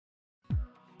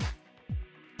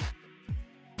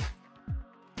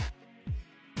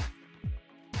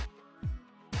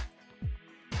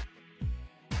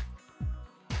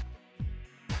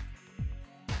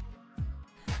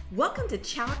Welcome to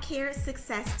Childcare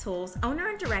Success Tools Owner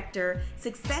and Director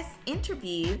Success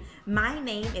Interview. My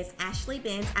name is Ashley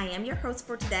Binns. I am your host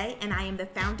for today, and I am the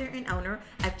founder and owner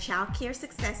of Childcare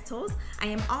Success Tools. I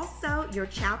am also your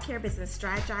childcare business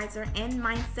strategizer and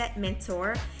mindset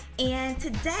mentor. And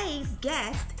today's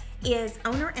guest is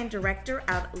owner and director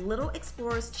of Little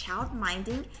Explorers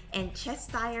Childminding in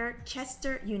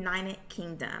Chester, United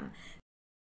Kingdom.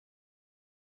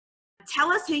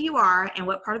 Tell us who you are and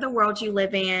what part of the world you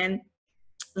live in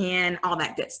and all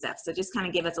that good stuff. So just kind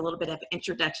of give us a little bit of an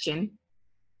introduction.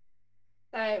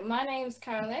 So my name's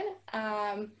Carolyn.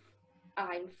 I'm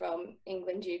from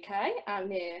England, UK. I'm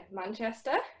near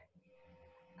Manchester.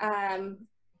 I'm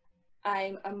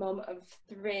a mum of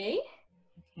 3.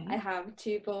 Okay. I have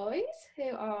 2 boys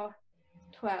who are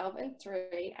 12 and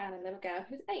 3 and a little girl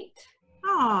who's 8.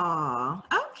 Oh,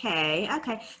 okay.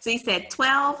 So you said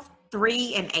 12,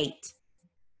 3, and 8.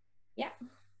 Yeah.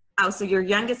 Oh, so your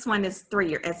youngest one is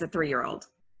 3 as a 3-year-old.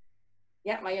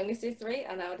 Yeah, my youngest is 3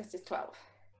 and oldest is 12.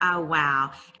 Oh,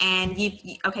 wow. And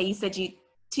you said you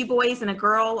 2 boys and a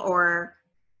girl, or?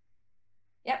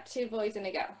 Yep, 2 boys and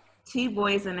a girl. 2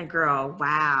 boys and a girl.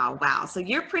 Wow. So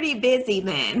you're pretty busy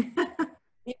then.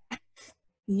 Yeah.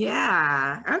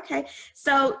 Yeah. Okay.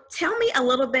 So tell me a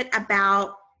little bit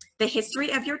about the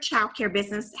history of your childcare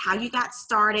business, how you got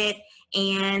started,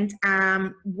 and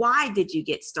why did you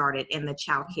get started in the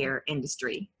childcare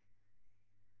industry?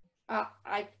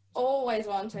 I've always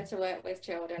wanted to work with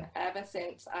children ever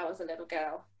since I was a little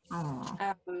girl.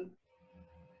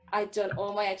 I'd done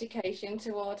all my education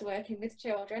towards working with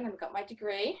children and got my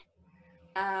degree.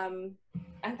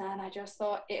 And then I just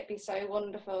thought it'd be so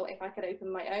wonderful if I could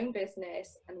open my own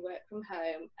business and work from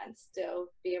home and still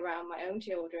be around my own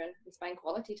children and spend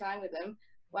quality time with them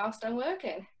whilst I'm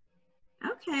working.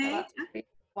 Okay. So that's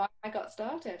why I got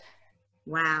started.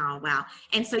 Wow.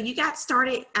 And so you got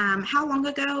started, how long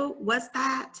ago was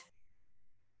that?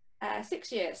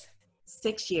 6 years.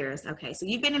 6 years. Okay. So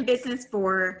you've been in business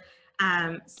for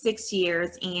 6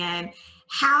 years, and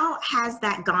how has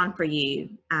that gone for you,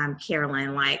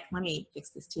 Carolyn? Like, let me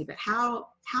fix this too, but how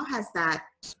has that,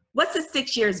 what's the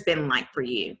 6 years been like for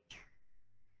you?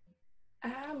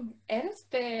 It has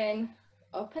been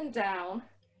up and down.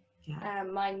 Yeah.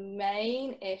 My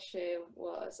main issue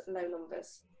was low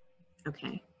numbers.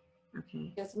 Okay.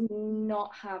 Just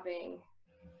not having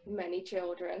many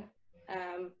children.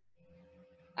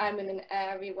 I'm in an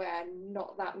area where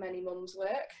not that many mums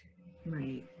work.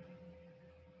 Right.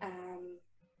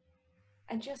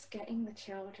 And just getting the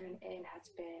children in has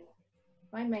been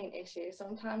my main issue.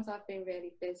 Sometimes I've been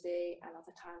really busy and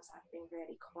other times I've been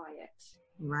really quiet.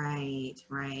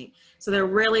 Right. So they're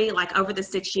really, like, over the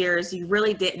 6 years, you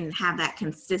really didn't have that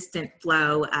consistent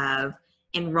flow of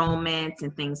enrollments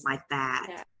and things like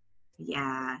that.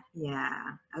 Yeah.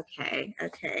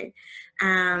 Okay.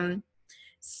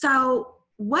 So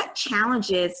what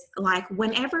challenges, like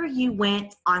whenever you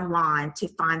went online to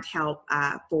find help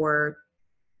for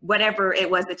whatever it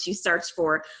was that you searched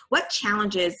for, what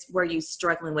challenges were you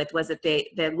struggling with? Was it the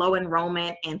low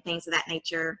enrollment and things of that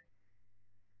nature?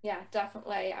 Yeah,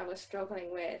 definitely. I was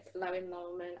struggling with low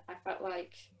enrollment. I felt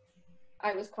like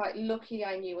I was quite lucky.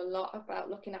 I knew a lot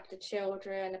about looking after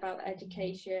children, about their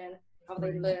education, how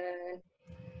they learn.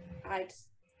 I'd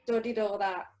studied all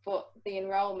that, but the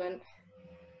enrollment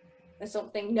is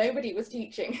something nobody was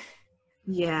teaching.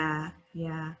 Yeah.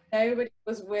 Nobody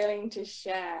was willing to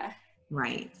share.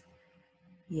 Right.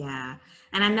 Yeah.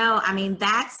 And I know,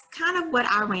 that's kind of what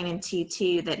I ran into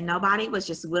too, that nobody was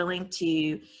just willing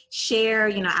to share.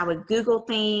 I would Google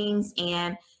things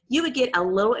and you would get a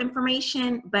little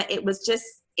information, but it was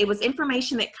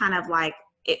information that kind of like,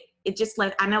 it just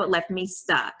left me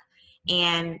stuck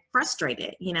and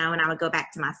frustrated, and I would go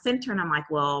back to my center and I'm like,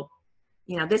 well,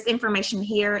 this information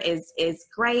here is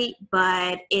great,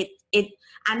 but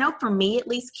I know for me, at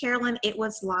least, Carolyn, it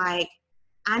was like,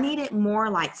 I needed more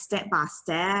like step by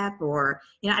step, or,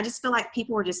 I just feel like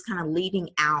people were just kind of leaving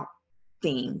out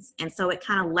things. And so it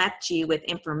kind of left you with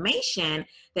information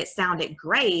that sounded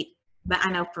great. But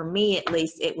I know for me, at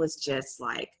least, it was just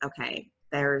like, okay,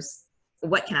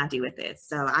 what can I do with this?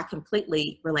 So I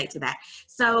completely relate to that.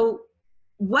 So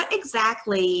what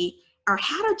exactly, or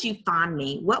how did you find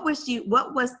me? What did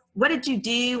you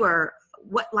do, or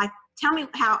tell me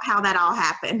how that all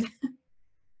happened.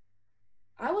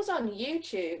 I was on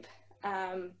YouTube.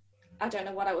 I don't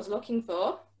know what I was looking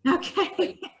for.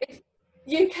 Okay.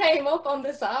 You came up on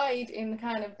the side in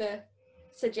kind of the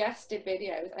suggested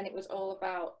videos, and it was all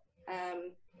about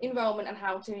enrollment and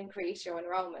how to increase your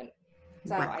enrollment.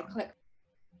 So wow. I clicked.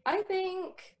 I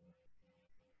think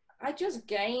I just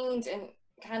gained an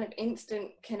kind of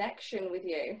instant connection with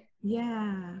you.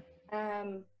 Yeah.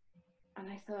 And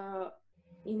I thought,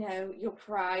 you know, your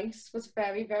price was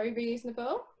very, very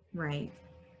reasonable. Right.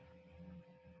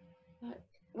 But,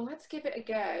 well, let's give it a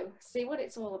go, see what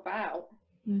it's all about.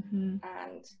 Mm-hmm.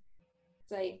 And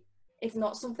say, it's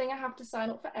not something I have to sign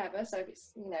up forever. So if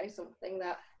it's, you know, something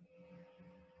that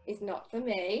is not for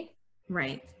me,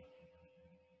 Right.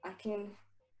 I can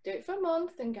do it for a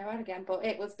month and go out again. But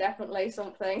it was definitely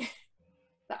something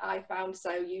that I found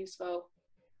so useful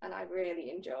and I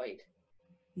really enjoyed.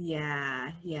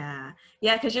 Yeah, yeah,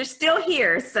 yeah, because you're still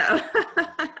here. So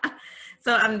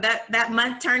so that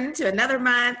month turned into another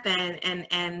month,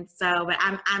 and so, but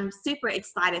I'm super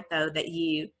excited though that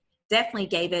you definitely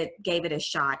gave it a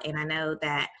shot. And I know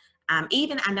that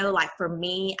even I know, like, for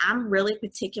me, I'm really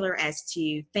particular as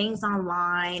to things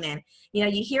online, and you know,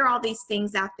 you hear all these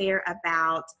things out there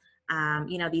about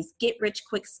you know, these get rich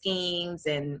quick schemes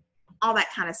and all that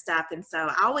kind of stuff. And so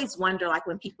I always wonder, like,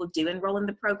 when people do enroll in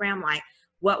the program, like,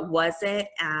 what was it?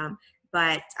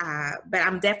 But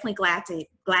I'm definitely glad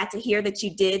to hear that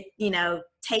you did, you know,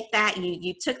 take that,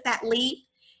 you took that leap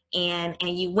and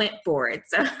you went for it.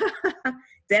 So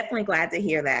definitely glad to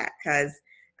hear that, because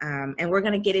and we're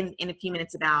going to get in a few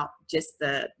minutes about just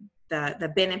the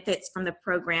benefits from the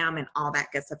program and all that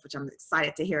good stuff, which I'm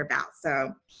excited to hear about.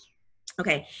 So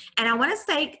okay, and I want to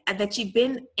say that you've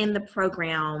been in the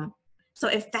program. So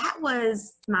if that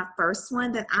was my first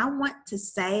one, then I want to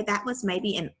say that was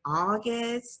maybe in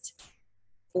August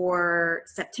or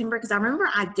September, because I remember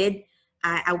I did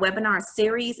a webinar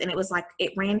series, and it was like,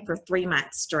 it ran for 3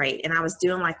 months straight, and I was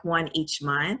doing like one each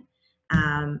month.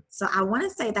 So I want to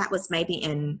say that was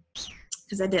maybe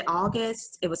because I did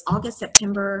August. It was August,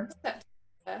 September.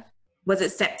 Was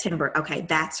it September? Okay,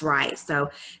 that's right. So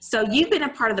you've been a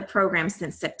part of the program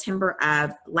since September of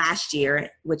last year,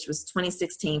 which was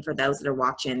 2016 for those that are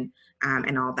watching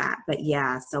and all that. But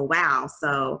yeah, so wow.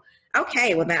 So,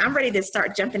 okay, well then I'm ready to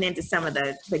start jumping into some of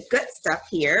the good stuff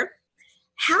here.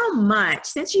 How much,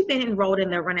 since you've been enrolled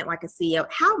in the Run It Like a CEO,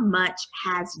 how much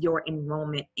has your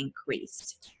enrollment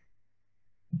increased?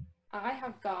 I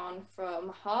have gone from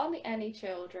hardly any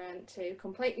children to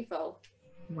completely full.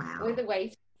 Wow. With a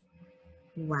wait.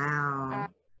 Wow.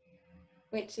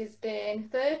 Which has been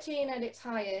 13 at its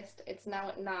highest. It's now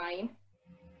at 9.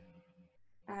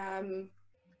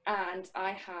 And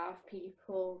I have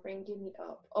people ringing me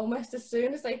up almost as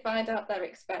soon as they find out they're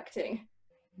expecting.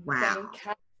 Wow. Saying,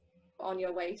 can I on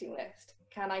your waiting list?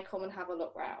 Can I come and have a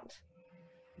look round?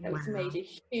 Wow. It's made a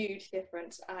huge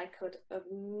difference. I could have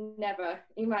never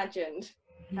imagined,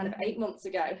 kind of 8 months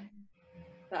ago,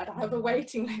 that I'd have a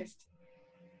waiting list.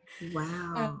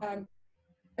 Wow.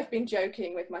 I've been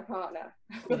joking with my partner.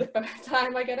 For the first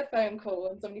time I get a phone call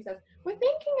and somebody says, we're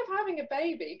thinking of having a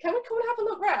baby. Can we come and have a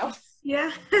look round?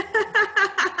 Yeah.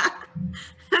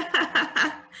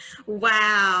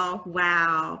 Wow.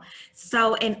 Wow.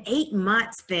 So in 8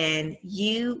 months then,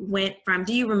 you went from,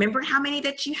 do you remember how many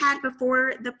that you had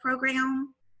before the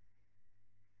program?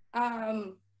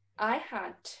 I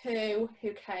had 2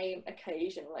 who came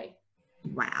occasionally.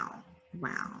 Wow.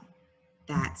 Wow.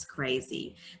 That's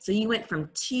crazy. So you went from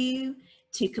 2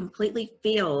 to completely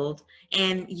filled,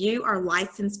 and you are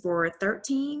licensed for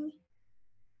 13?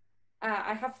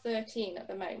 I have 13 at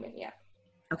the moment, yeah.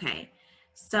 Okay.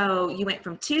 So you went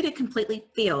from 2 to completely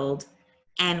filled,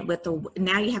 and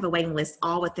now you have a waiting list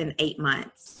all within 8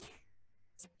 months.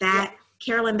 That, yeah.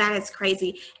 Carolyn, that is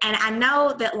crazy. And I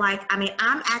know that, like, I mean,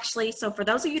 I'm actually, so for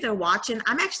those of you that are watching,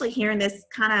 I'm actually hearing this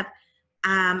kind of,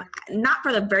 not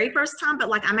for the very first time, but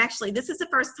like, this is the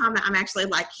first time that I'm actually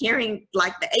like hearing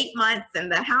like the 8 months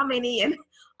and the how many and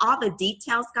all the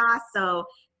details, guys. So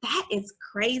that is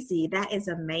crazy. That is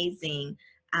amazing.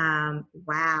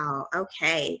 Wow.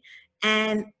 Okay.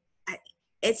 And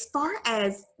as far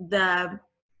as because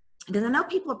I know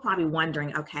people are probably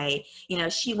wondering, okay, you know,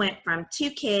 she went from 2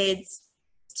 kids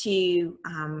to,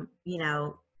 you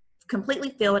know, completely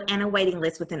filled and a waiting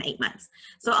list within 8 months.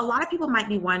 So a lot of people might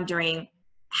be wondering,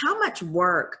 how much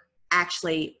work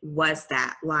actually was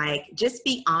that? Like, just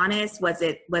be honest. Was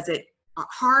it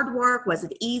hard work? Was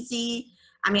it easy?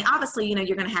 I mean, obviously, you know,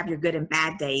 you're going to have your good and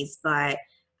bad days, but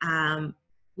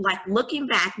like, looking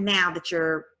back now that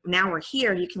we're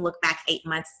here, you can look back 8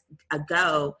 months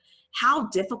ago. How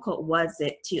difficult was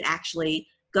it to actually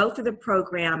go through the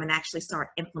program and actually start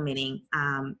implementing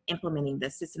the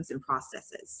systems and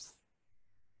processes?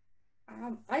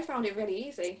 I found it really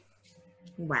easy.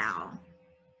 Wow.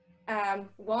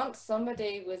 Once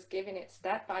somebody was giving it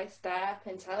step by step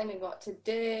and telling me what to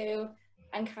do,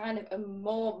 and kind of a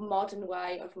more modern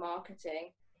way of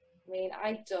marketing. I mean,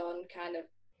 I'd done kind of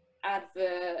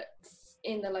adverts,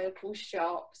 in the local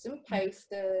shops and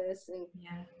posters, and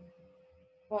Yeah.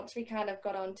 once we kind of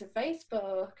got onto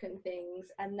Facebook and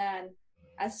things, and then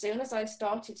as soon as I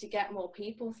started to get more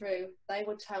people through, they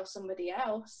would tell somebody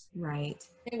else. Right.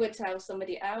 They would tell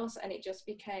somebody else, and it just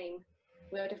became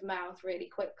word of mouth really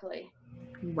quickly.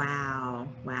 Wow.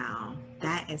 Wow.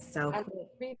 That is so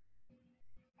cool.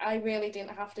 I really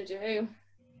didn't have to do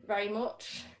very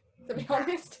much, to be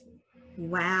honest.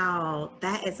 Wow.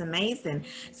 That is amazing.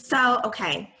 So,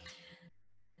 okay.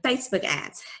 Facebook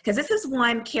ads, because this is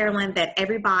one, Carolyn, that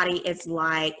everybody is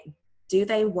like, do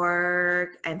they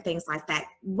work and things like that.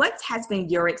 What has been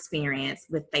your experience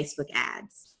with Facebook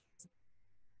ads?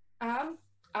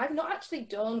 I've not actually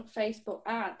done Facebook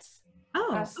ads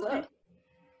as such.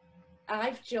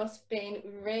 I've just been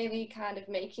really kind of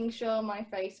making sure my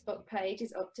Facebook page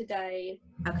is up to date.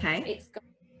 Okay. It's got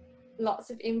lots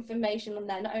of information on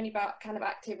there, not only about kind of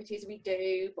activities we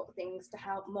do, but things to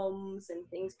help mums and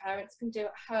things parents can do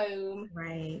at home.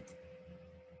 Right.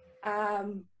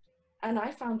 And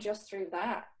I found just through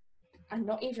that, and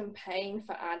not even paying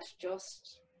for ads,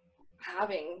 just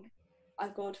having a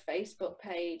good Facebook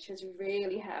page has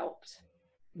really helped.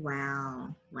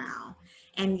 Wow. Wow.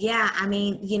 And yeah, I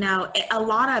mean, you know, a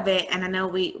lot of it, and I know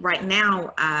we right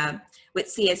now with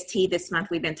CST this month,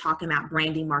 we've been talking about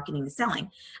branding, marketing, and selling.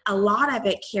 A lot of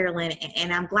it, Carolyn,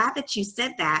 and I'm glad that you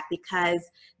said that, because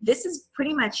this is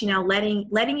pretty much, you know, letting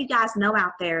you guys know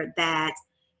out there that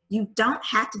you don't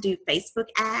have to do Facebook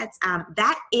ads.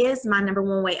 That is my number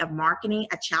one way of marketing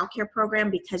a childcare program,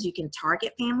 because you can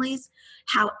target families.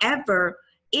 However,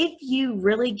 if you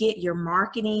really get your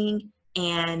marketing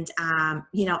and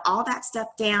you know, all that stuff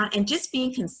down, and just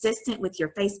being consistent with your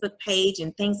Facebook page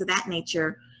and things of that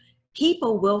nature,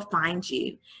 people will find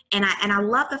you. And I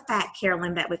love the fact,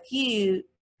 Carolyn, that with you,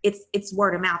 it's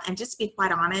word of mouth. And just to be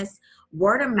quite honest,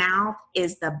 word of mouth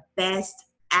is the best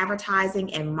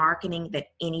advertising and marketing that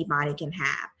anybody can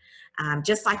have.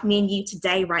 Just like me and you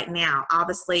today, right now,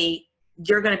 obviously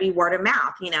you're going to be word of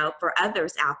mouth, you know, for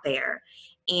others out there.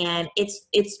 And it's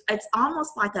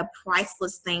almost like a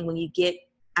priceless thing when you get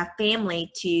a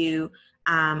family to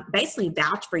basically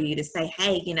vouch for you, to say,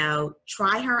 hey, you know,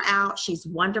 try her out. She's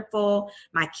wonderful.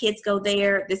 My kids go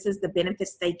there. This is the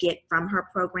benefits they get from her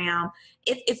program.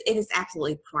 It is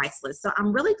absolutely priceless. So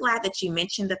I'm really glad that you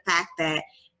mentioned the fact that,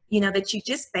 you know, that you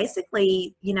just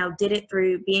basically, you know, did it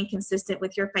through being consistent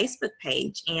with your Facebook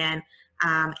page. And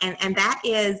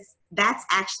that's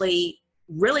actually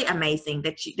really amazing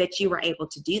that you were able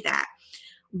to do that.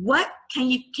 What can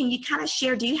you kind of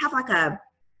share? Do you have like a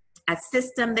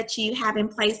system that you have in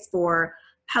place for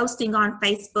posting on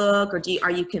Facebook, or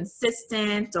are you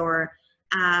consistent, or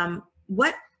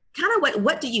what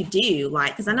do you do?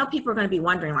 Like, because I know people are going to be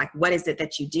wondering, like, what is it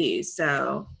that you do?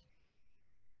 So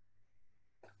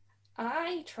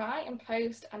I try and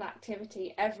post an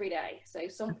activity every day, so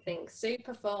something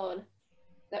super fun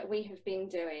that we have been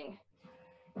doing.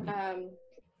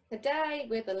 Today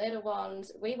with the little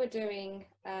ones, we were doing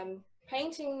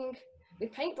painting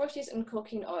with paintbrushes and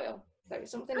cooking oil, so it's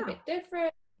something a bit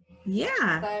different.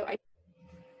 Yeah. So I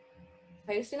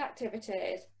posting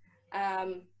activities.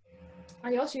 I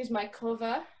also use my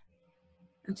cover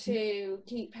to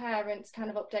keep parents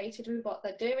kind of updated with what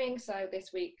they're doing. So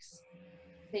this week's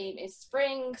theme is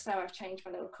spring, so I've changed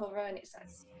my little cover, and it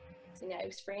says, you know,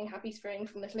 spring, happy spring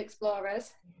from Little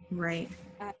Explorers. Right.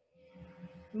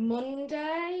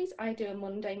 Mondays, I do a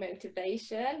Monday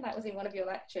motivation. That was in one of your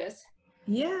lectures.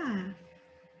 Yeah.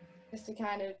 Just to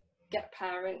kind of get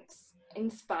parents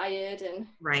inspired and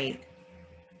right.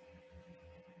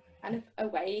 kind of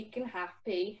awake and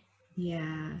happy.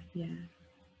 Yeah, yeah.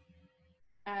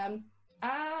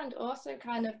 And also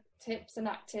kind of tips and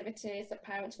activities that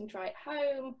parents can try at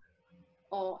home,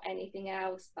 or anything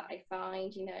else that I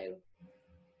find, you know,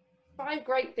 5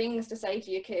 great things to say to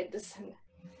your kids.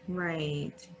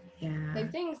 Right. Yeah. So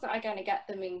things that are going to get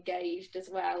them engaged, as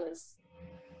well as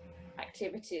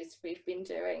activities we've been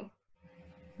doing.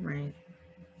 Right.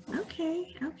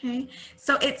 Okay. Okay.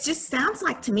 So it just sounds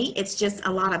like to me, it's just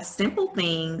a lot of simple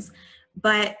things,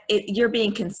 but you're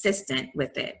being consistent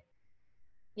with it.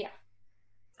 Yeah.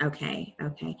 Okay.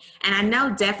 Okay. And I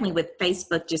know definitely with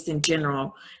Facebook, just in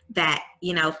general, that,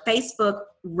 you know, Facebook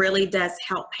really does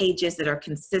help pages that are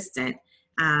consistent.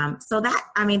 So that,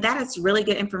 I mean, that is really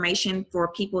good information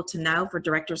for people to know, for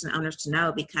directors and owners to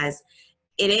know, because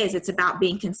it's about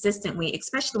being consistent,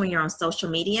 especially when you're on social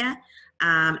media.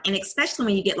 And especially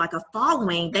when you get like a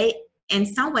following, in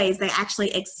some ways, they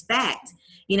actually expect,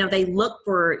 you know, they look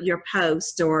for your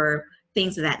post or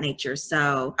things of that nature.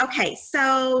 So, okay.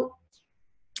 So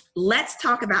let's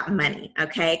talk about money.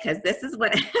 Okay. Cause this is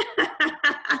what,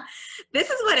 this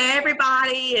is what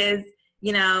everybody is,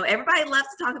 everybody loves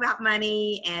to talk about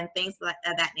money and things like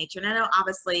of that nature. And I know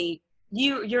obviously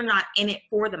you're not in it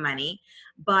for the money,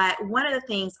 but one of the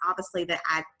things obviously that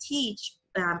I teach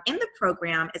in the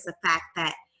program is the fact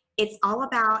that it's all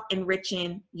about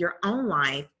enriching your own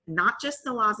life, not just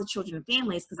the laws of children and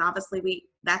families, because obviously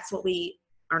that's what we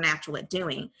are natural at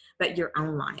doing, but your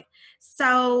own life.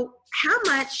 So how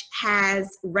much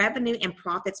has revenue and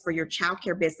profits for your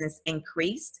childcare business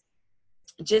increased?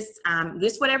 Just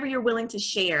whatever you're willing to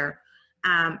share.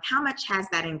 How much has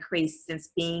that increased since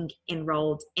being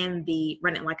enrolled in the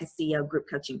Run It Like a CEO group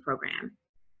coaching program?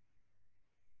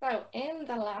 So in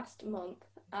the last month,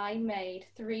 I made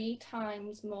 3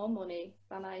 times more money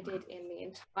than I did in the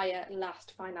entire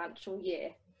last financial year.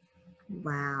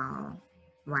 Wow.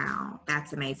 Wow.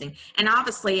 That's amazing. And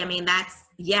obviously, I mean,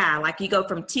 like you go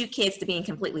from 2 kids to being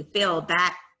completely filled,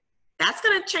 that's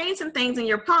going to change some things in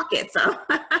your pocket. So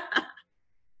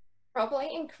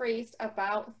probably increased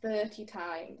about 30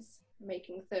 times,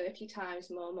 making 30 times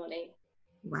more money.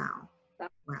 Wow.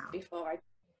 Wow. Before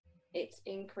it's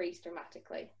increased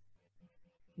dramatically.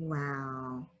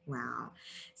 Wow. Wow.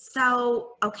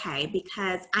 So, okay,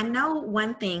 because I know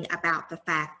one thing about the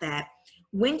fact that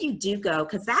when you do go,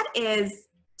 because that is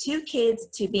 2 kids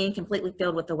to being completely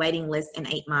filled with the waiting list in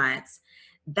 8 months,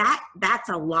 that's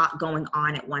a lot going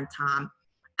on at one time.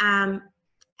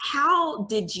 How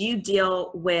did you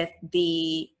deal with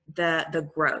the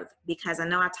growth? Because I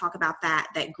know I talk about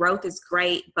that growth is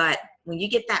great, but when you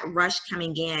get that rush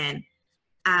coming in,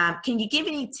 can you give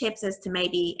any tips as to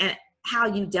maybe how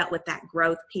you dealt with that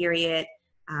growth period?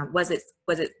 Was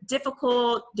it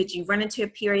difficult? Did you run into a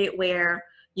period where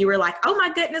you were like, oh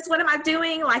my goodness, what am I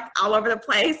doing? Like all over the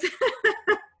place?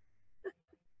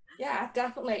 Yeah,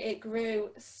 definitely. It grew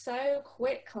so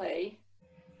quickly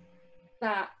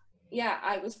that, yeah,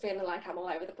 I was feeling like I'm all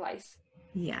over the place.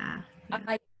 Yeah.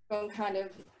 I from kind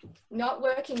of not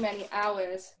working many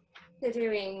hours to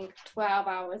doing 12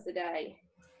 hours a day,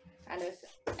 kind of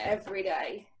every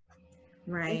day.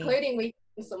 Right. Including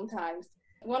weekends sometimes.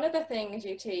 One of the things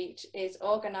you teach is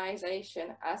organization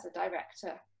as a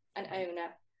director and owner.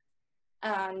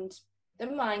 And the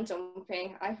mind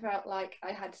dumping, I felt like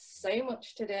I had so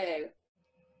much to do.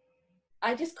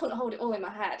 I just couldn't hold it all in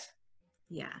my head.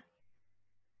 Yeah.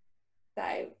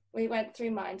 So we went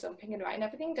through mind dumping and writing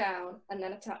everything down and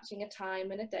then attaching a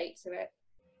time and a date to it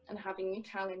and having your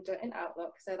calendar in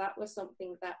Outlook. So that was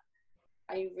something that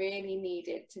I really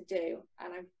needed to do.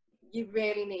 And you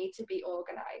really need to be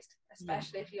organized,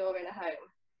 especially if you're in a home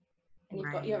and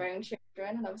you've got your own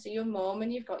children and obviously your mom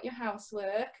and you've got your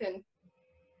housework and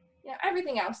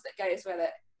everything else that goes with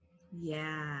it.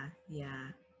 Yeah.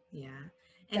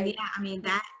 And so, I mean,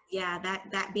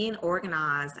 that being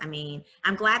organized, I mean,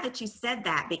 I'm glad that you said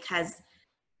that, because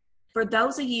for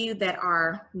those of you that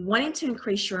are wanting to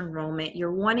increase your enrollment,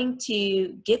 you're wanting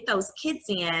to get those kids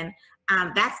in,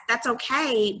 that's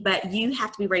okay, but you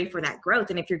have to be ready for that growth.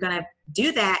 And if you're going to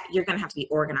do that, you're going to have to be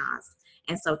organized.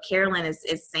 And so Carolyn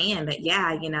is saying that, you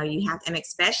have, and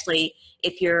especially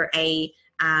if you're a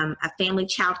family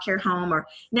childcare home, or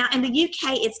now in the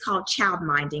UK, it's called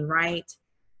Childminding, right?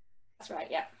 That's right.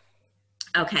 Yeah.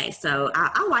 Okay. So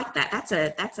I like that. That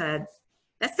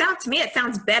sounds, to me, it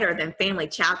sounds better than family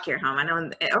childcare home. I know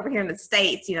over here in the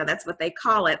States, that's what they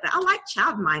call it, but I like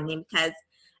childminding because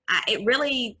it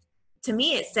really, to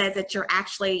me, it says that you're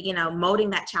actually, molding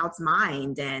that child's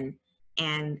mind, and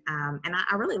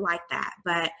I really like that.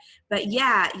 But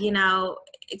yeah,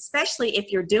 especially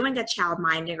if you're doing a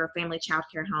childminding or family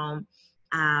childcare home,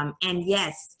 and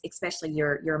yes, especially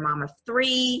you're a mom of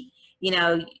 3,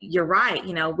 you're right.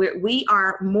 We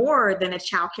are more than a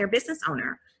childcare business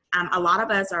owner. A lot of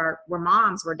us we're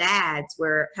moms, we're dads,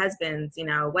 we're husbands,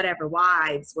 whatever,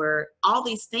 wives, we're all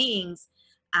these things.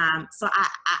 So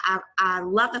I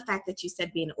love the fact that you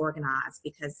said being organized,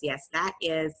 because yes, that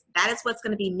is what's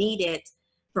going to be needed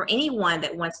for anyone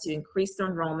that wants to increase their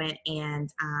enrollment and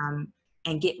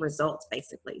get results,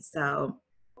 basically. So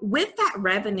with that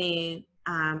revenue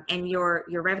and your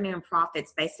revenue and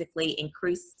profits basically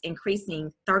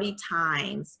increasing 30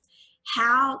 times,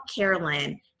 how,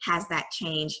 Carolyn, has that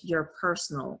changed your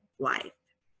personal life?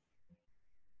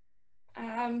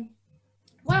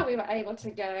 Well, we were able to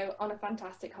go on a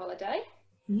fantastic holiday.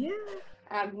 Yeah.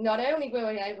 Not only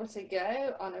were we able to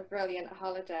go on a brilliant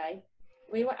holiday,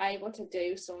 we were able to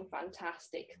do some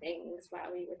fantastic things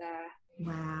while we were there.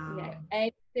 Wow.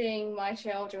 Anything my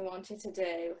children wanted to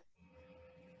do,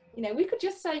 we could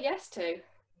just say yes to.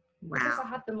 Wow. Because I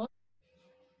had the money.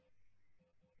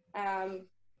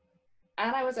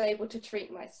 And I was able to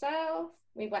treat myself.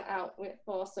 We went out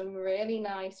for some really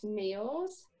nice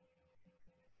meals.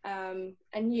 And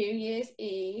New Year's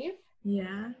Eve,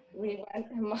 Yeah. we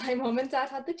went, my mum and dad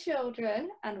had the children,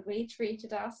 and we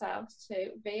treated ourselves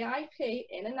to VIP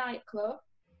in a nightclub.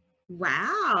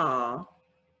 Wow.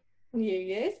 New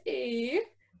Year's Eve,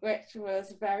 which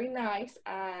was very nice.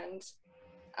 And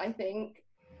I think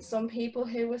some people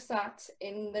who were sat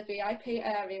in the VIP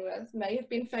areas may have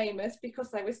been famous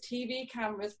because there was TV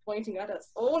cameras pointing at us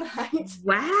all night.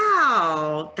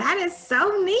 Wow, that is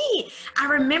so neat. I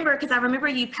remember, because I remember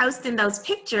you posting those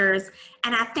pictures,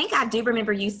 and I think I do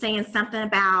remember you saying something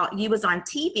about you was on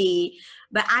TV,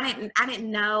 but I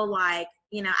didn't know, like,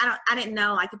 you know, I didn't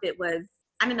know, like, if it was,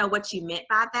 I didn't know what you meant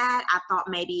by that. I thought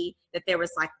maybe that there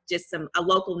was like just a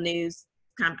local news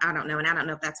kind of, I don't know, and I don't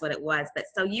know if that's what it was, but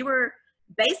so you were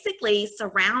basically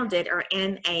surrounded or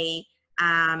in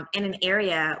an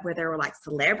area where there were like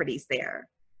celebrities there.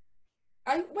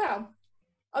 Well,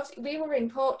 obviously we were in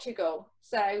Portugal,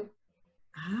 so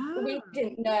we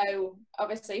didn't know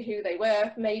obviously who they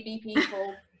were. Maybe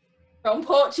people from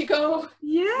Portugal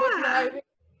would know.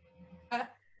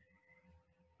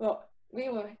 But we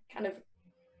were kind of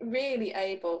really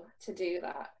able to do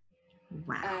that.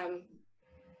 Wow.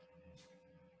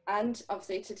 And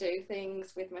obviously to do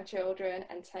things with my children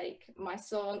and my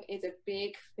son is a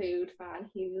big food fan.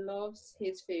 He loves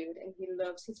his food and he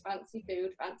loves his fancy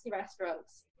food, fancy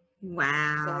restaurants.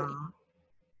 Wow. So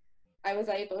I was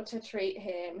able to treat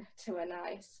him to a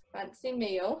nice fancy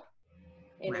meal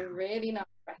in a really nice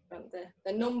restaurant,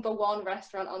 the #1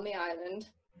 restaurant on the island.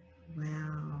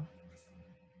 Wow.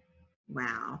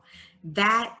 Wow.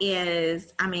 That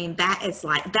is, I mean, that is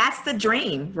like, that's the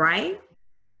dream, right?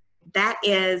 That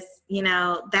is, you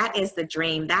know, that is the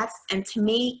dream. And to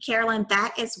me, Carolyn,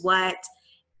 that is what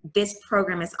this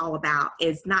program is all about,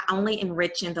 is not only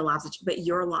enriching the lives, but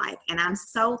your life. And I'm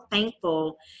so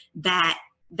thankful that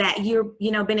you're,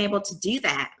 you know, been able to do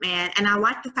that, man. And I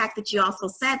like the fact that you also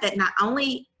said that not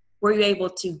only were you able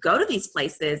to go to these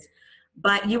places,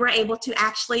 but you were able to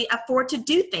actually afford to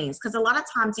do things. Because a lot of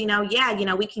times, you know,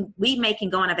 we may can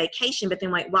go on a vacation, but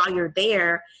then like while you're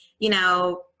there, you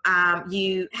know,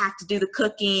 you have to do the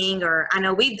cooking, or I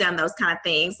know we've done those kind of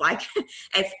things. Like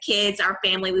as kids, our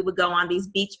family, we would go on these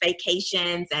beach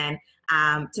vacations, and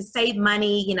to save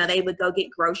money, you know, they would go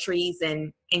get groceries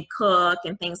and cook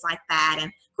and things like that. And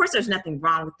of course, there's nothing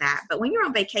wrong with that. But when you're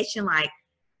on vacation, like,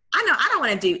 I know I don't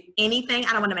want to do anything.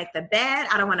 I don't want to make the bed.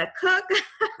 I don't want to cook.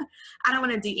 I don't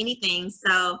want to do anything.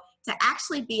 So to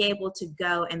actually be able to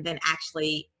go and then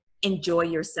actually enjoy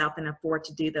yourself and afford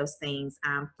to do those things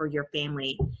for your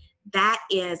family, that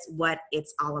is what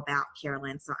it's all about,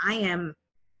 Carolyn. So I'm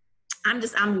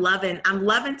loving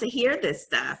to hear this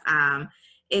stuff.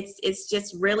 It's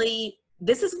just really,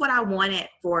 this is what I wanted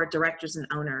for directors and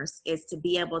owners, is to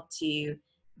be able to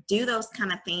do those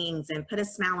kind of things and put a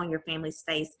smile on your family's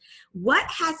face. What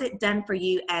has it done for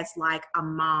you as like a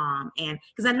mom? And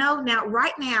because I know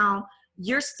right now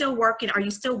you're still working. Are you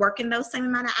still working those same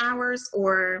amount of hours,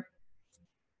 or?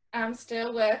 I'm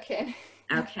still working.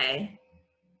 Okay.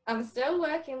 I'm still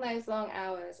working those long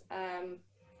hours.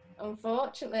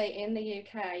 Unfortunately, in the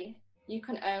UK, you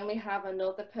can only have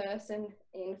another person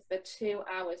in for 2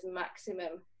 hours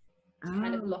maximum to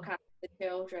kind of look after the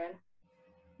children.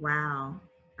 Wow.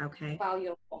 Okay. While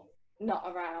you're not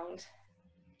around.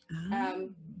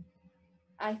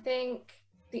 I think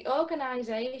the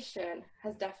organisation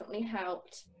has definitely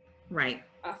helped. Right.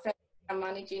 I feel like I'm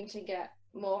managing to get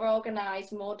more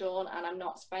organised, more done, and I'm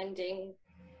not spending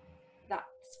that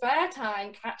spare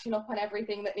time catching up on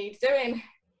everything that needs doing.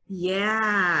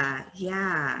 Yeah.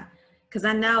 Because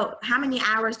I know, how many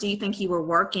hours do you think you were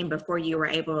working before you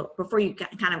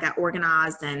kind of got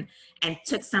organized and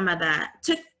took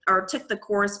took the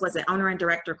course? Was it owner and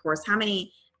director course? How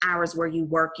many hours were you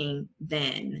working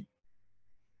then?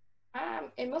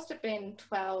 It must have been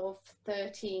 12,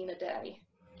 13 a day.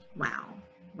 Wow.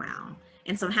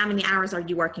 And so how many hours are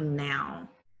you working now?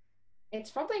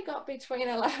 It's probably got between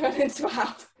 11 and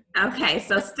 12. Okay,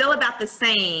 so still about the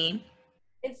same.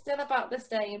 It's still about the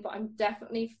same, but I'm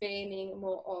definitely feeling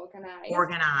more organized.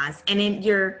 Organized. And then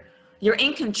you're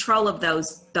in control of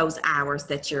those hours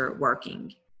that you're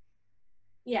working.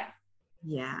 Yeah.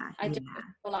 I just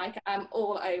feel like I'm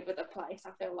all over the place.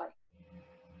 I feel like,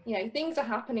 you know, things are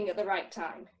happening at the right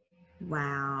time.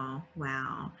 Wow.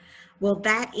 Well,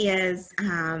 that is,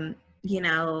 you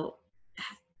know,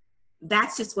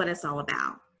 that's just what it's all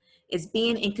about, is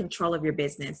being in control of your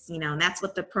business. You know, and that's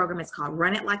what the program is called,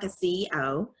 Run It Like a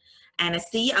CEO. And a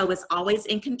CEO is always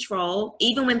in control.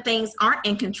 Even when things aren't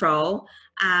in control,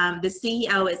 the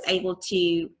CEO is able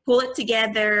to pull it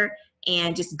together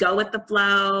and just go with the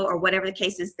flow, or whatever the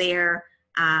case is there.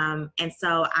 And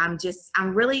so I'm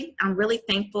really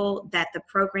thankful that the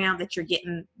program, that you're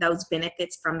getting those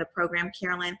benefits from the program,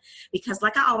 Carolyn, because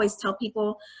like I always tell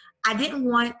people, I didn't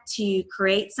want to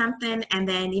create something and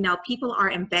then, you know, people are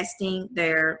investing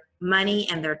their money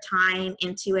and their time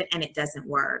into it and it doesn't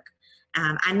work.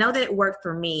 I know that it worked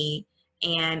for me,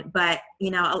 but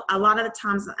you know, a lot of the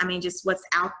times, I mean, just what's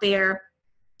out there,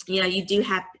 you know, you do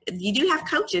have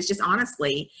coaches, just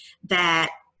honestly, that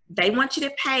they want you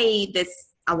to pay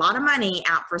a lot of money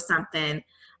out for something,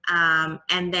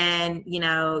 and then, you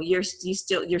know, you're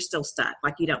still stuck,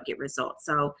 like you don't get results.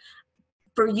 So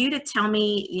for you to tell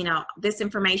me, you know, this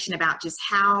information about just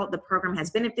how the program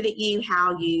has benefited you,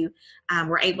 how you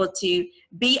were able to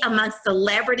be amongst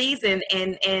celebrities,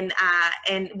 and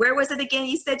where was it again?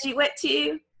 You said you went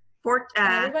to we went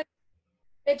to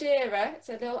Madeira. It's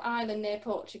a little island near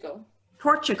Portugal.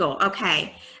 Portugal.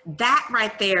 Okay, that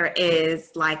right there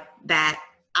is like that.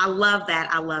 I love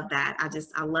that. I love that.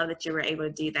 I love that you were able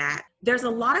to do that. There's a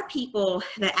lot of people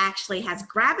that actually has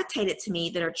gravitated to me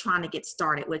that are trying to get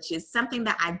started, which is something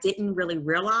that I didn't really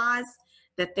realize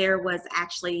that there was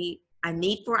actually a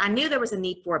need for. I knew there was a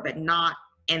need for it, but not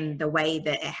in the way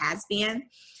that it has been.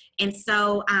 And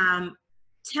so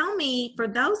tell me, for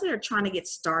those that are trying to get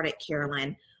started,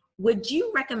 Carolyn, would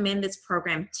you recommend this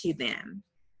program to them?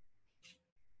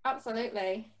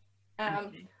 Absolutely.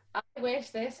 Okay. I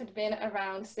wish this had been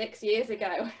around 6 years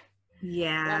ago.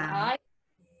 Yeah. When I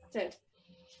started,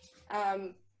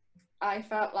 I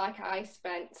felt like I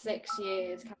spent 6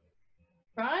 years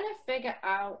trying to figure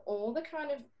out all the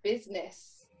kind of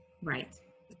business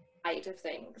side of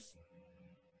things.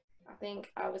 I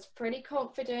think I was pretty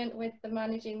confident with the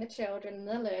managing the children,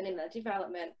 the learning, the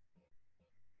development.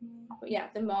 But yeah,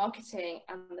 the marketing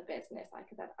and the business, like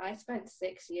I said, I spent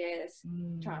 6 years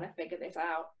trying to figure this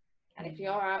out. And if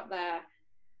you're out there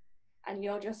and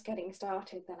you're just getting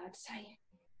started, then I'd say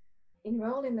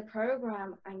enroll in the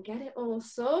program and get it all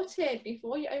sorted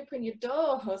before you open your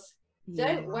doors.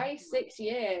 Yeah. Don't waste 6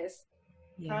 years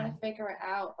trying to figure it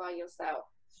out by yourself.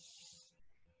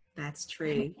 That's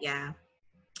true. Yeah.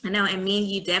 I know, and me and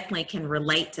you definitely can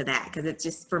relate to that, because it's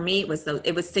just, for me, it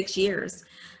was 6 years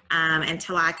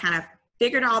until I kind of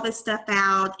figured all this stuff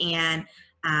out. And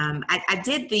I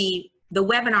did the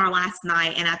webinar last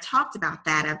night, and I talked about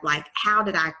that, of like, how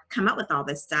did I come up with all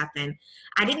this stuff? And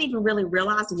I didn't even really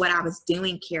realize what I was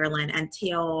doing, Carolyn,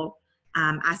 until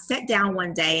I sat down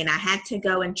one day and I had to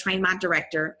go and train my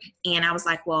director. And I was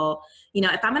like, well, you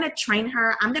know, if I'm going to train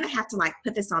her, I'm going to have to like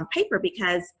put this on paper,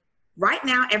 because right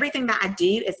now, everything that I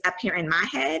do is up here in my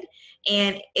head,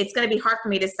 and it's going to be hard for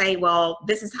me to say, well,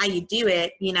 this is how you do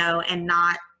it, you know, and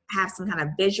not have some kind of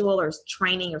visual or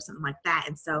training or something like that.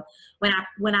 And so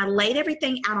when I laid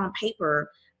everything out on paper,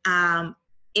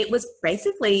 it was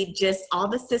basically just all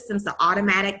the systems, the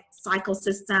automatic cycle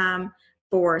system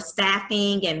for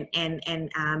staffing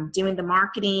and doing the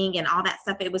marketing and all that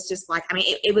stuff. It was just like, I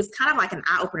mean, it was kind of like an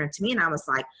eye opener to me. And I was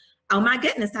like, oh my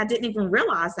goodness, I didn't even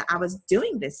realize that I was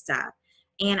doing this stuff.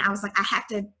 And I was like, I have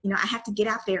to get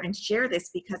out there and share this,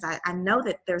 because I know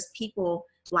that there's people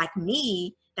like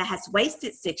me that has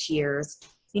wasted 6 years,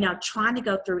 you know, trying to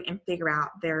go through and figure out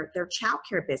their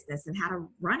childcare business and how to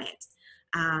run it.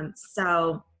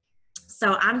 So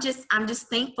I'm just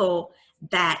thankful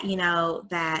that, you know,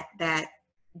 that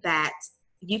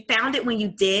you found it when you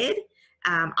did.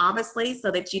 Obviously,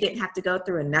 so that you didn't have to go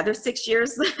through another 6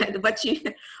 years, what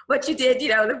you did, you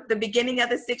know, the beginning of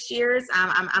the 6 years.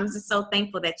 I'm just so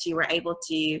thankful that you were able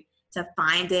to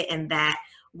find it, and that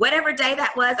whatever day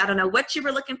that was, I don't know what you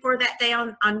were looking for that day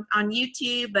on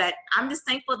YouTube, but I'm just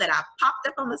thankful that I popped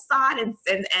up on the side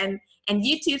and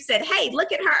YouTube said, hey,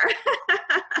 look at her.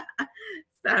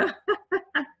 So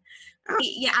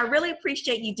yeah, I really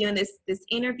appreciate you doing this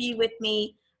interview with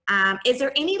me. Is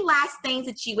there any last things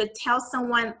that you would tell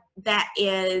someone that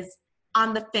is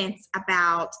on the fence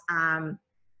about,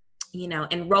 you know,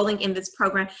 enrolling in this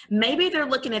program? Maybe they're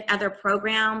looking at other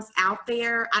programs out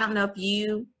there. I don't know if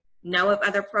you know of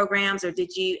other programs, or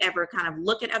did you ever kind of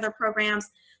look at other programs?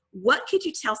 What could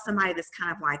you tell somebody that's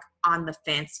kind of like on the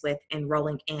fence with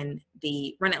enrolling in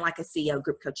the Run It Like a CEO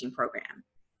group coaching program?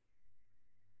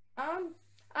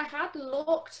 I had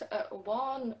looked at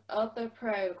one other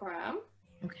program.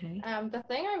 Okay. The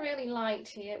thing I really liked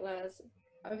here was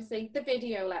obviously the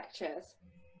video lectures.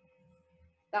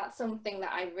 That's something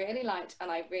that I really liked and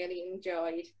I really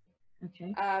enjoyed.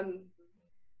 Okay.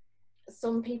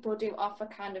 Some people do offer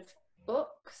kind of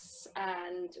books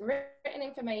and written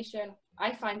information.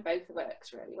 I find both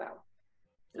works really well.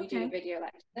 You do a video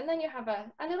lecture, and then you have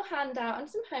a little handout and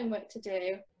some homework to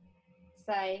do,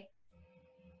 say,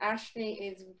 Ashley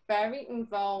is very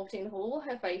involved in all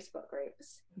her Facebook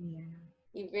groups. Yeah.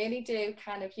 You really do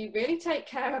you really take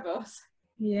care of us.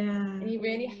 Yeah. And you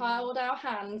really hold our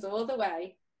hands all the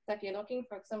way. So if you're looking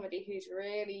for somebody who's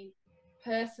really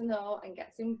personal and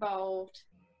gets involved,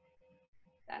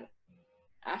 then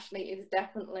Ashley is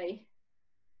definitely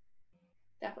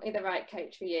the right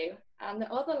coach for you. And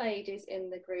the other ladies in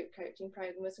the group coaching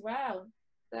program as well.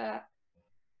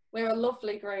 We're a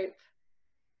lovely group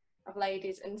of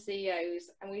ladies and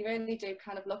CEOs, and we really do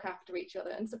kind of look after each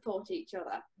other and support each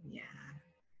other. Yeah.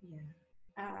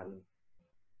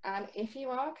 And if you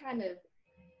are kind of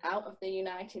out of the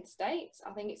United States,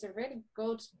 I think it's a really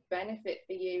good benefit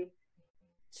for you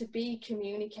to be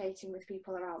communicating with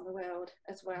people around the world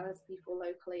as well as people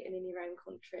locally and in your own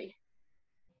country.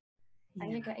 Yeah.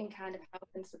 And you're getting kind of help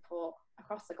and support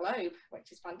across the globe,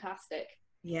 which is fantastic.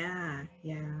 Yeah.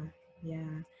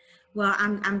 Well,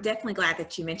 I'm definitely glad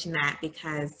that you mentioned that,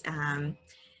 because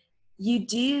you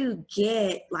do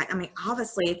get, like, I mean,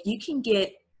 obviously, if you can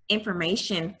get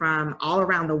information from all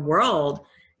around the world,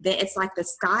 then it's like the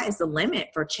sky is the limit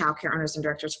for childcare owners and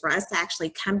directors, for us to actually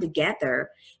come together,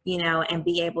 you know, and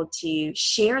be able to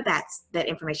share that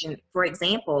information. For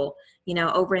example, you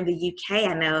know, over in the UK,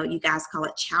 I know you guys call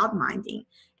it childminding.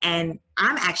 And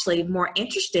I'm actually more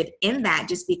interested in that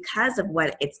just because of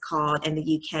what it's called in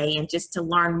the UK, and just to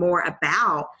learn more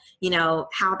about, you know,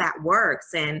 how that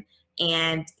works. And,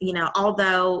 you know,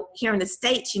 although here in the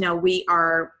States, you know, we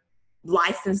are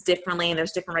licensed differently and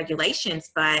there's different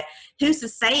regulations, but who's to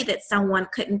say that someone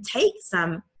couldn't take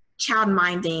some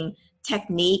childminding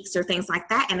techniques or things like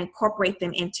that and incorporate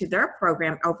them into their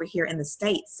program over here in the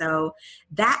States? So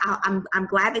that I'm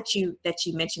glad that you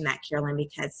mentioned that, Carolyn,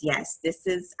 because yes, it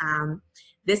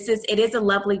is a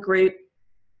lovely group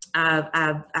of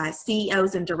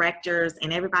CEOs and directors,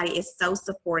 and everybody is so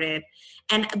supportive.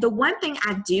 And the one thing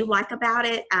I do like about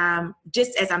it,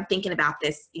 just as I'm thinking about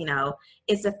this, you know,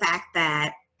 is the fact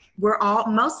that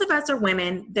most of us are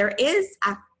women. There is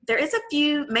a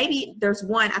few, maybe there's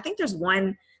one, I think there's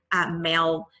one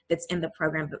male that's in the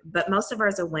program, but most of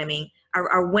us are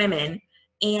women.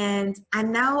 And I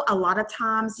know a lot of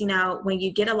times, you know, when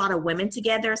you get a lot of women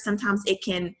together, sometimes it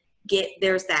can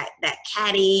there's that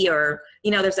catty, or, you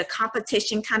know, there's a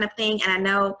competition kind of thing. And I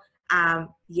know,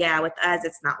 with us,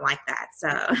 it's not like that.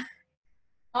 So.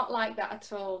 Not like that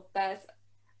at all. There's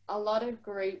a lot of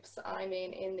groups I'm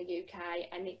in the UK,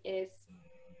 and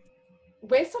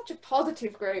we're such a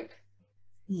positive group.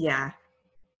 Yeah.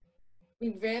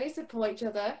 We really support each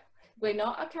other. We're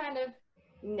not a kind of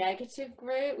negative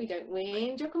group. We don't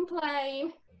whinge or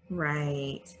complain.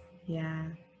 Right. Yeah.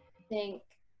 I think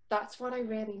that's what I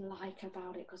really like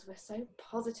about it, because we're so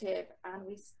positive and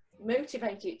we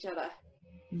motivate each other.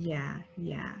 Yeah.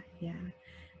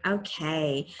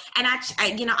 Okay.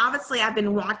 And you know, obviously I've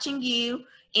been watching you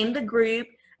in the group.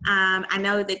 I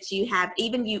know that you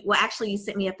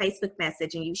sent me a Facebook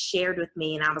message and you shared with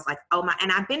me, and I was like, oh my, and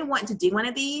I've been wanting to do one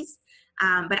of these,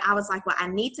 but I was like, well, I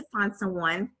need to find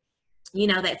someone, you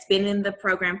know, that's been in the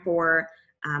program for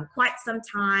quite some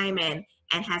time and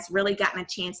has really gotten a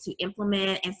chance to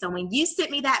implement. And so when you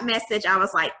sent me that message, I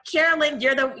was like, Carolyn,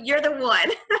 you're the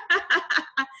one.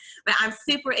 But I'm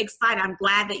super excited. I'm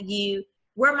glad that you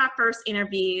were my first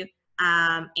interview.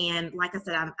 And like I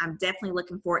said, I'm definitely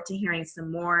looking forward to hearing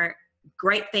some more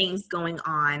great things going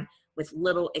on with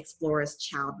Little Explorers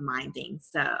Childminding.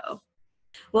 So,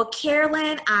 well,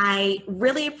 Carolyn, I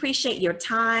really appreciate your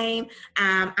time.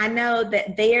 I know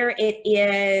that there it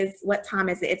is. What time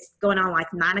is it? It's going on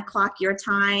like 9 o'clock your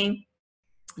time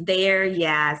there.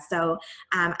 Yeah. So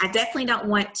I definitely don't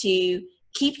want to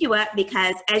keep you up,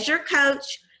 because as your coach,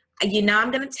 you know, I'm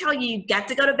going to tell you, you got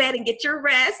to go to bed and get your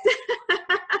rest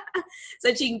so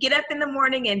that you can get up in the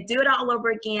morning and do it all over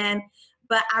again.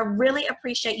 But I really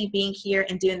appreciate you being here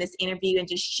and doing this interview and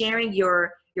just sharing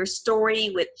your story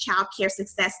with Child Care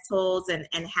Success Tools,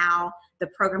 and how the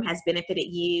program has benefited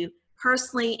you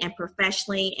personally and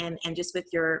professionally, and just with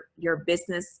your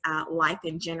business life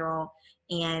in general.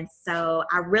 And so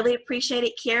I really appreciate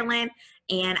it, Carolyn.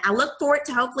 And I look forward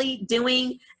to hopefully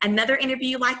doing another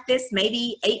interview like this,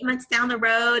 maybe 8 months down the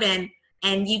road,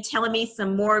 and you telling me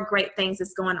some more great things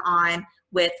that's going on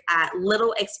with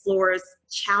Little Explorers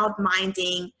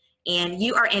Childminding. And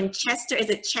you are in Chester. Is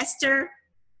it Chester?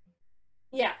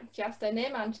 Yeah, Chester,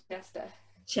 near Manchester.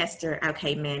 Chester,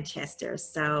 okay, Manchester.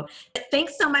 So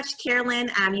thanks so much,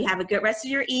 Carolyn. You have a good rest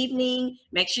of your evening.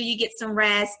 Make sure you get some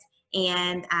rest,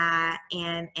 and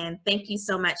thank you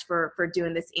so much for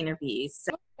doing this interview.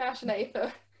 So, Ashley,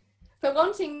 for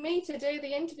wanting me to do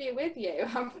the interview with you.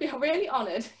 I feel really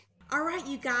honoured. All right,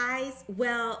 you guys.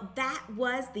 Well, that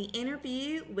was the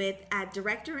interview with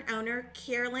director and owner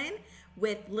Carolyn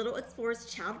with Little Explorers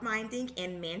Childminding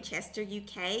in Manchester,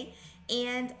 UK.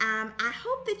 And I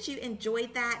hope that you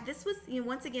enjoyed that. This was,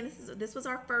 once again, this was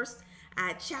our first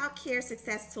Child Care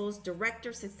Success Tools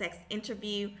Director Success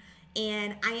Interview.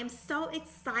 And I am so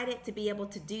excited to be able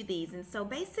to do these. And so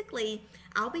basically,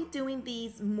 I'll be doing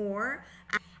these more.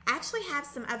 I actually have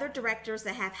some other directors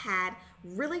that have had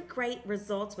really great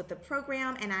results with the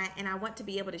program, and I want to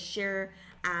be able to share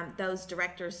those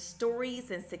directors' stories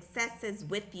and successes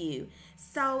with you.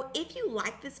 So if you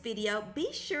like this video,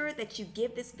 be sure that you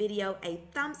give this video a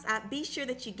thumbs up. Be sure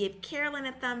that you give Carolyn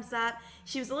a thumbs up.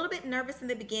 She was a little bit nervous in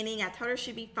the beginning. I told her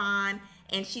she'd be fine,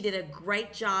 and she did a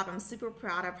great job. I'm super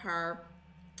proud of her.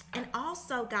 And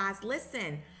also, guys,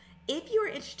 listen, if you are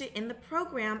interested in the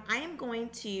program, I am going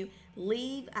to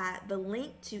leave the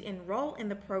link to enroll in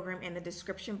the program in the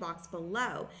description box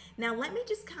below. Now, let me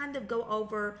just kind of go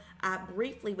over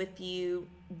briefly with you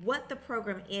what the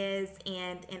program is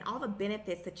and all the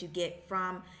benefits that you get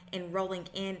from enrolling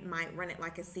in my Run It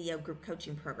Like a CEO group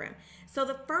coaching program. So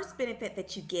the first benefit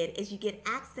that you get is you get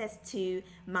access to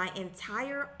my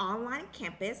entire online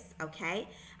campus, okay?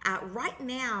 Right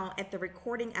now, at the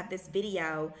recording of this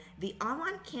video, the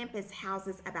online campus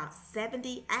houses about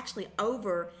 70, actually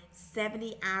over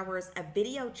 70 hours of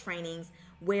video trainings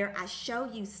where I show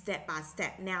you step by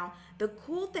step. Now, the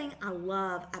cool thing I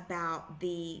love about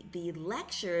the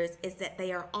lectures is that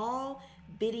they are all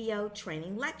video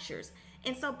training lectures.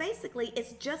 And so basically,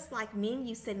 it's just like me and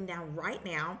you sitting down right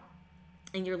now,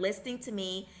 and you're listening to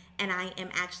me, and I am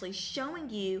actually showing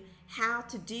you how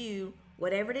to do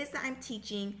whatever it is that I'm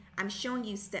teaching. I'm showing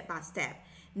you step by step.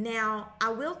 Now,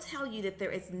 I will tell you that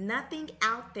there is nothing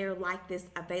out there like this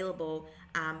available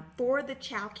for the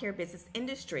childcare business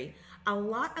industry. A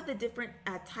lot of the different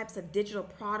types of digital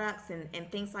products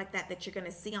and things like that that you're going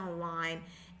to see online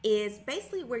is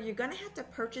basically where you're going to have to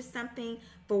purchase something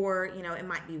for, it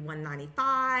might be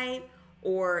 $195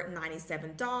 or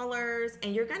 $97,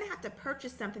 and you're going to have to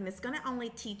purchase something that's going to only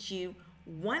teach you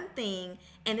one thing.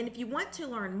 And then if you want to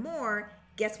learn more,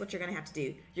 guess what you're going to have to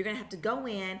do? You're going to have to go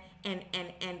in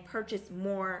and purchase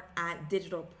more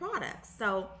digital products.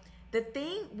 So the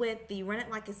thing with the Run It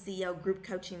Like a CEO group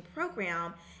coaching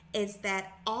program is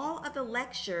that all of the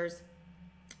lectures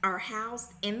are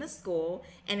housed in the school,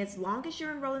 and as long as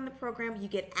you're enrolled in the program, you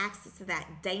get access to that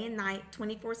day and night,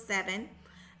 24/7.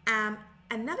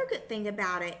 Another good thing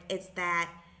about it is that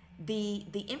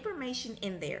the information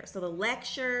in there, so the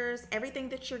lectures, everything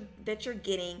that you're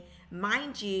getting,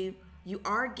 mind you, you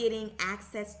are getting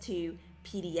access to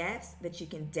PDFs that you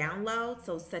can download,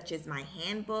 so such as my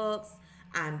handbooks,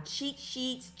 cheat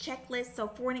sheets, checklists. So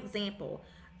for an example,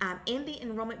 in the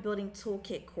Enrollment Building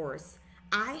Toolkit course,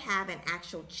 I have an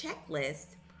actual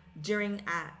checklist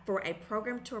for a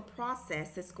program to a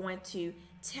process that's going to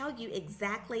tell you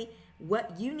exactly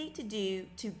what you need to do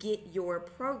to get your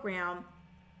program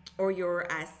or your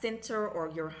center or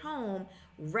your home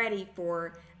ready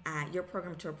for your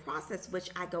program to a process, which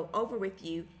I go over with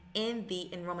you in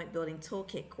the Enrollment Building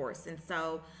Toolkit course. And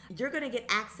so you're going to get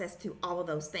access to all of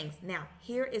those things. Now,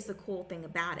 here is the cool thing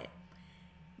about it.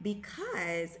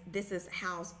 Because this is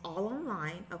housed all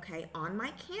online, okay, on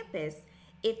my campus,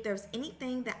 if there's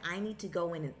anything that I need to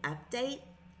go in and update,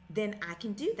 then I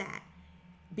can do that.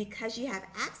 Because you have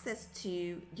access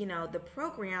to, the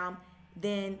program,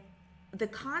 then the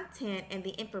content and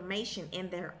the information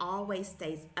in there always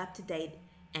stays up to date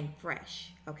and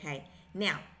fresh, okay?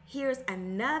 Now, here's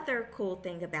another cool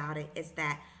thing about it is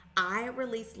that I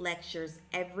release lectures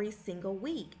every single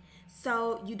week.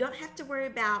 So you don't have to worry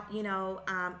about,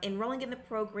 enrolling in the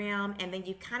program and then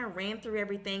you kind of ran through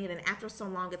everything, and then after so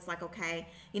long, it's like, okay,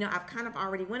 I've kind of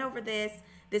already went over this.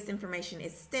 This information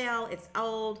is stale, it's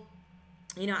old,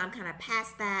 I'm kind of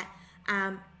past that.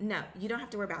 No, you don't have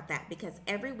to worry about that, because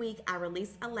every week I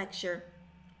release a lecture,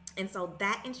 and so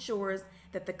that ensures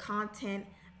that the content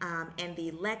and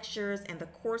the lectures and the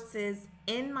courses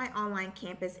in my online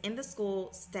campus in the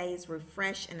school stays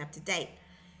refreshed and up to date.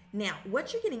 Now,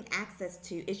 what you're getting access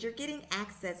to is you're getting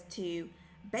access to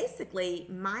basically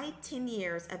my 10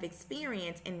 years of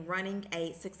experience in running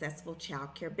a successful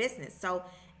childcare business. So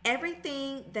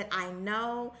everything that I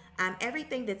know,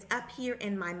 everything that's up here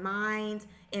in my mind,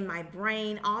 in my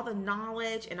brain, all the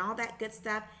knowledge and all that good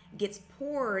stuff gets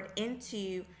poured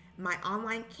into my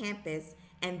online campus.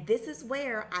 And this is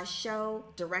where I show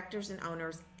directors and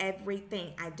owners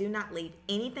everything. I do not leave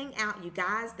anything out. You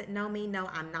guys that know me know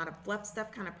I'm not a fluff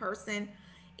stuff kind of person.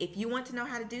 If you want to know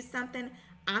how to do something,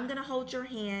 I'm going to hold your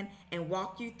hand and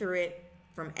walk you through it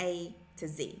from A to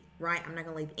Z, right? I'm not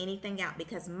going to leave anything out,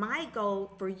 because my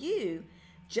goal for you,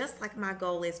 just like my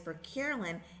goal is for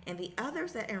Carolyn and the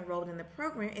others that enrolled in the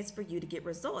program, is for you to get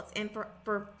results. And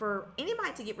for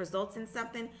anybody to get results in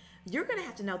something, you're going to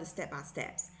have to know the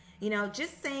step-by-steps.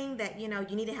 Just saying that, you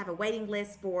need to have a waiting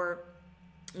list for,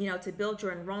 to build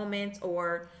your enrollment,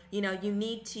 or, you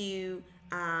need to,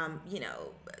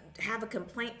 have a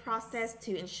complaint process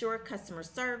to ensure customer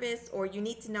service, or you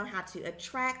need to know how to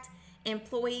attract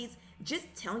employees. Just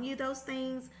telling you those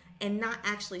things and not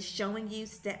actually showing you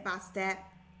step by step,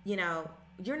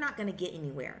 you're not going to get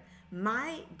anywhere.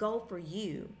 My goal for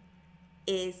you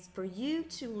is for you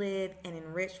to live an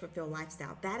enriched, fulfilled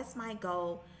lifestyle. That is my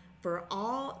goal for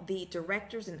all the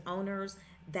directors and owners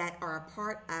that are a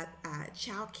part of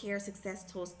Child Care Success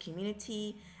Tools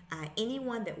community.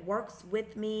 Anyone that works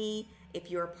with me, if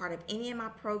you're a part of any of my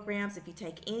programs, if you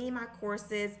take any of my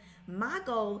courses, my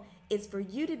goal is for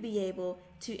you to be able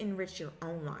to enrich your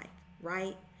own life,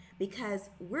 right? Because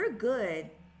we're good.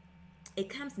 It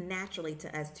comes naturally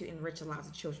to us to enrich the lives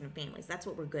of children and families. That's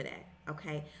what we're good at,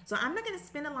 okay? So I'm not going to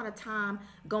spend a lot of time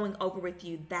going over with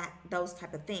you those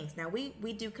type of things. Now, we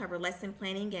do cover lesson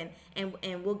planning,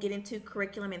 and we'll get into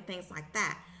curriculum and things like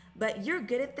that. But you're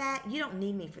good at that. You don't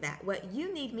need me for that. What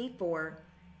you need me for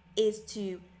is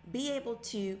to be able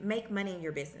to make money in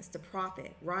your business, to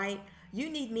profit, right? You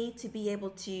need me to be able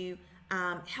to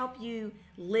help you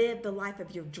live the life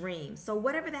of your dreams. So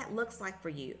whatever that looks like for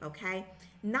you, okay?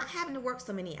 Not having to work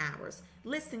so many hours.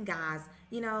 Listen, guys,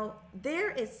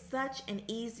 there is such an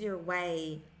easier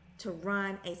way to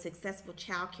run a successful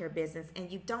childcare business, and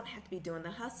you don't have to be doing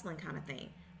the hustling kind of thing,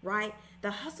 right?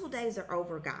 The hustle days are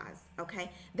over, guys,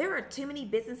 okay? There are too many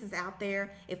businesses out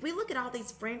there. If we look at all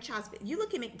these franchise, you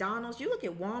look at McDonald's, you look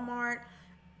at Walmart,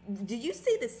 do you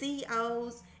see the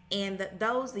CEOs and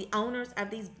the owners of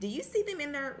these? Do you see them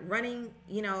in there running,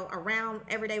 around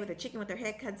every day with a chicken with their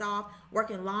head cuts off,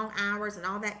 working long hours and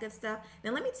all that good stuff?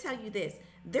 Now, let me tell you this.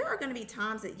 There are going to be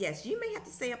times that, yes, you may have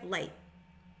to stay up late,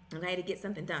 okay, to get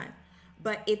something done.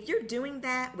 But if you're doing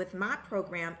that with my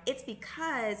program, it's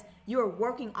because you're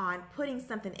working on putting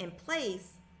something in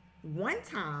place one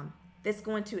time that's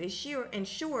going to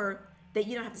ensure that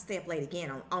you don't have to stay up late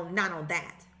again not on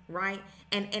that, right?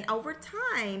 And over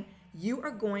time, you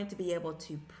are going to be able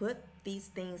to put these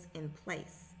things in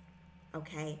place,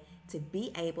 okay, to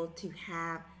be able to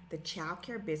have the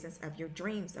childcare business of your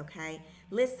dreams, okay?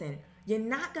 Listen, you're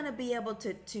not going to be able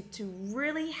to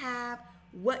really have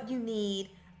what you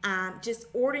need just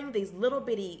ordering these little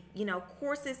bitty,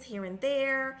 courses here and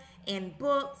there and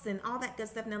books and all that good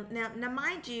stuff. Now,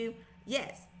 mind you,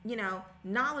 yes,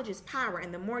 knowledge is power,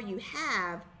 and the more you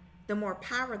have, the more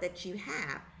power that you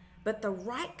have. But the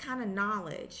right kind of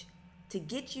knowledge to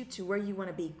get you to where you want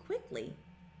to be quickly,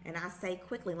 and I say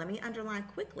quickly, let me underline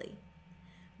quickly.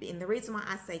 And the reason why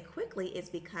I say quickly is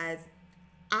because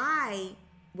I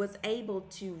was able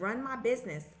to run my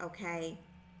business, okay,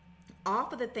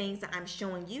 off of the things that I'm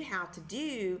showing you how to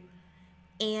do.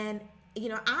 And,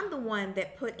 I'm the one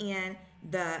that put in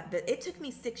it took me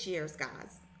 6 years,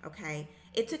 guys, okay?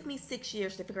 It took me 6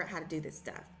 years to figure out how to do this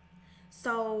stuff.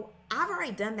 So I've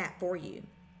already done that for you.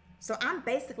 So I'm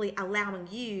basically allowing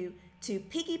you to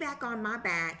piggyback on my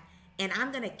back, and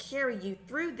I'm going to carry you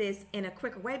through this in a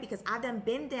quicker way because I've done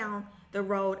been down the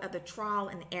road of the trial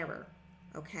and error,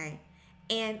 okay?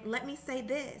 And let me say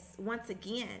this once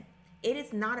again, it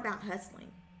is not about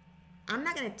hustling. I'm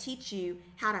not going to teach you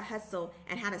how to hustle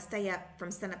and how to stay up from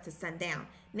sunup to sundown.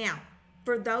 Now,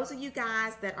 for those of you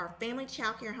guys that are family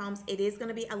childcare homes, it is going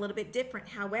to be a little bit different.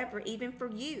 However, even for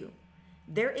you,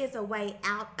 there is a way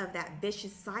out of that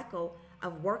vicious cycle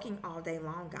of working all day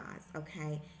long, guys,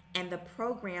 okay? And the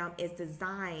program is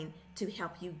designed to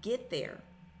help you get there,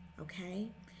 okay?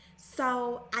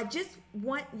 So I just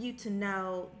want you to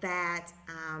know that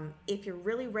if you're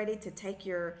really ready to take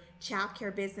your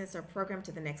childcare business or program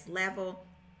to the next level,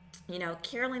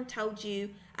 Carolyn told you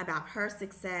about her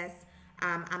success.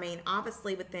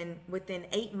 Obviously within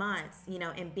 8 months,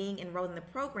 and being enrolled in the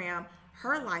program,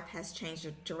 her life has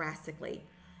changed drastically.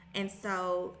 And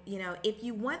so, if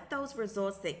you want those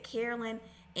results that Carolyn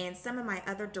and some of my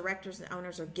other directors and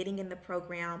owners are getting in the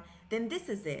program, then this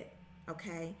is it,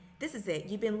 okay? This is it.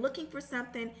 You've been looking for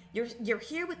something. You're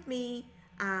here with me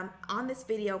on this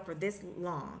video for this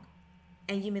long,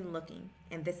 and you've been looking,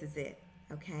 and this is it,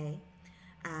 okay?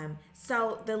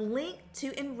 So the link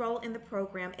to enroll in the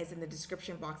program is in the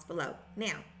description box below.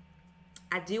 Now,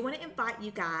 I do want to invite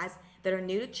you guys that are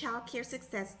new to Child Care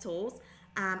Success Tools.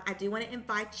 I do want to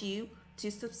invite you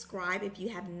to subscribe if you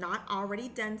have not already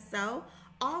done so.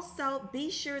 Also, be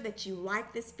sure that you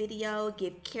like this video.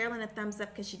 Give Carolyn a thumbs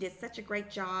up because she did such a great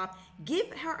job.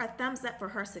 Give her a thumbs up for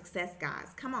her success, guys.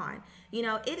 Come on. You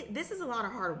know, this is a lot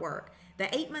of hard work.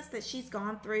 The 8 months that she's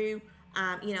gone through,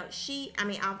 you know,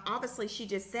 obviously she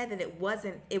just said that it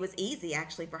was easy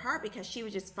actually for her because she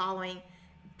was just following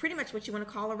pretty much what you want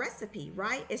to call a recipe,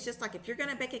 right? It's just like if you're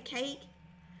going to bake a cake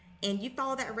and you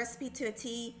follow that recipe to a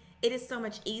T, it is so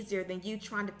much easier than you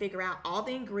trying to figure out all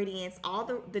the ingredients, all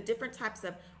the different types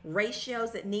of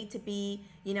ratios that need to be,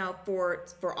 you know, for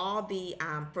all the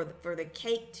for the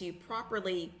cake to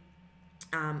properly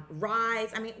rise.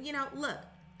 I mean, you know, look,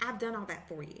 I've done all that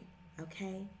for you,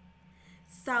 okay?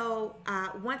 So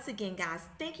once again, guys,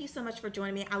 thank you so much for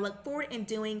joining me. I look forward in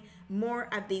doing more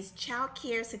of these Child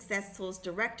Care Success Tools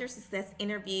Director Success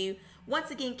Interview.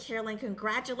 Once again, Carolyn,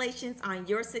 congratulations on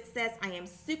your success. I am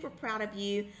super proud of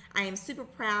you. I am super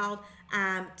proud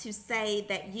to say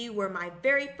that you were my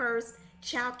very first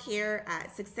Child Care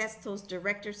Success Tools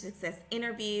Director Success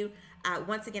Interview.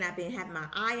 Once again, I've been having my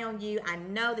eye on you. I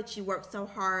know that you work so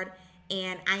hard,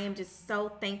 and I am just so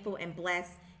thankful and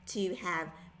blessed to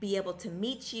be able to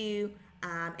meet you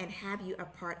and have you a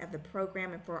part of the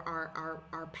program and for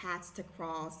our paths to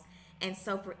cross. And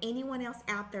so for anyone else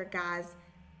out there, guys,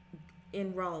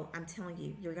 enroll. I'm telling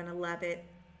you, you're gonna love it.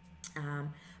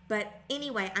 But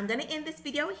anyway, I'm gonna end this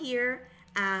video here.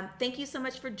 Thank you so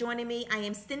much for joining me. I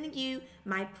am sending you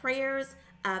my prayers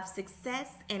of success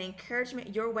and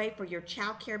encouragement your way for your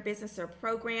child care business or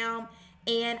program.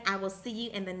 And I will see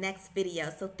you in the next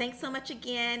video. So thanks so much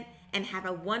again, and have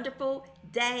a wonderful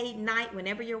day, night,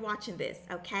 whenever you're watching this,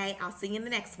 okay? I'll see you in the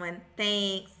next one.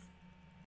 Thanks.